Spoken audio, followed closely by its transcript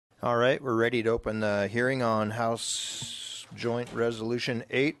All right, we're ready to open the hearing on House Joint Resolution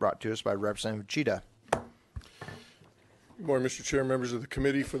 8, brought to us by Representative Tschida. Good morning, Mr. Chair, members of the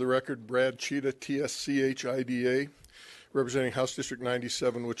committee. For the record, Brad Tschida, TSCHIDA, representing House District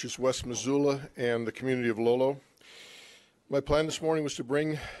 97, which is West Missoula and the community of Lolo. My plan this morning was to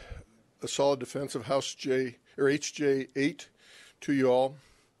bring a solid defense of HJ 8 to you all.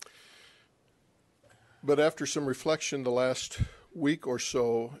 But after some reflection the last week or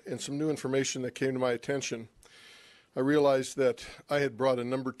so and some new information that came to my attention, I realized that I had brought a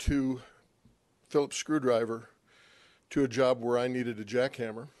number 2 Phillips screwdriver to a job where I needed a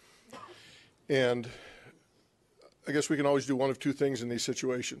jackhammer. And I guess we can always do one of 2 things in these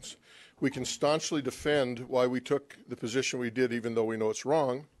situations. We can staunchly defend why we took the position we did, even though we know it's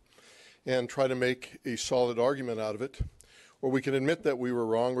wrong, and try to make a solid argument out of it. Or we can admit that we were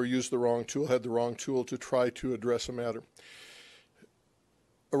wrong or used the wrong tool, had the wrong tool to try to address a matter.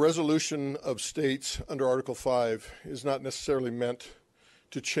 A resolution of states under Article 5 is not necessarily meant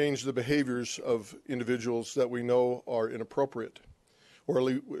to change the behaviors of individuals that we know are inappropriate, or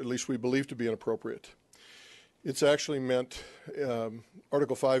at least we believe to be inappropriate. It's actually meant,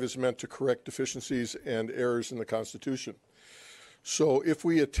 Article 5 is meant to correct deficiencies and errors in the Constitution. So if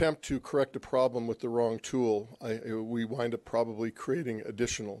we attempt to correct a problem with the wrong tool, we wind up probably creating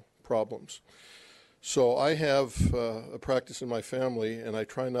additional problems. So I have a practice in my family, and I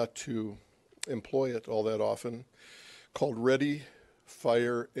try not to employ it all that often, called ready,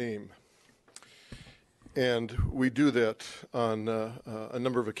 fire, aim. And we do that on a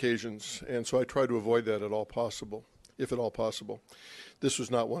number of occasions, and so I try to avoid that at all possible, if at all possible. This was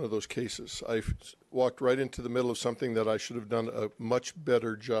not one of those cases. I walked right into the middle of something that I should have done a much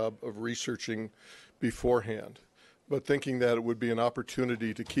better job of researching beforehand, but thinking that it would be an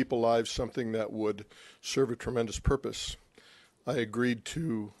opportunity to keep alive something that would serve a tremendous purpose, I agreed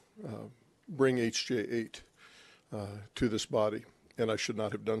to bring HJ 8 to this body, and I should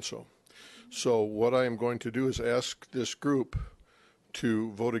not have done so. So what I am going to do is ask this group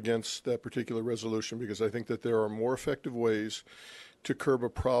to vote against that particular resolution, because I think that there are more effective ways to curb a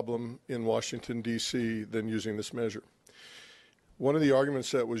problem in Washington, D.C. than using this measure. One of the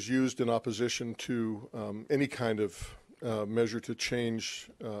arguments that was used in opposition to any kind of measure to change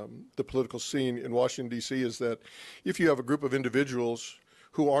the political scene in Washington, D.C. is that if you have a group of individuals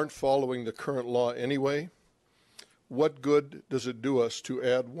who aren't following the current law anyway, what good does it do us to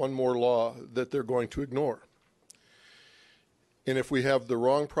add one more law that they're going to ignore? And if we have the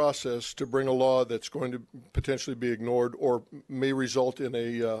wrong process to bring a law that's going to potentially be ignored or may result in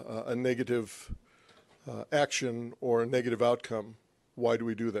a negative action or a negative outcome, why do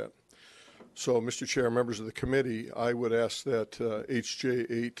we do that? So, Mr. Chair, members of the committee, I would ask that HJ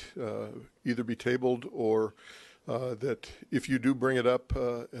 8 either be tabled or that if you do bring it up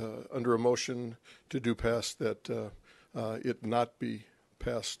under a motion to do pass, that it not be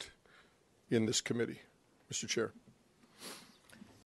passed in this committee. Mr. Chair.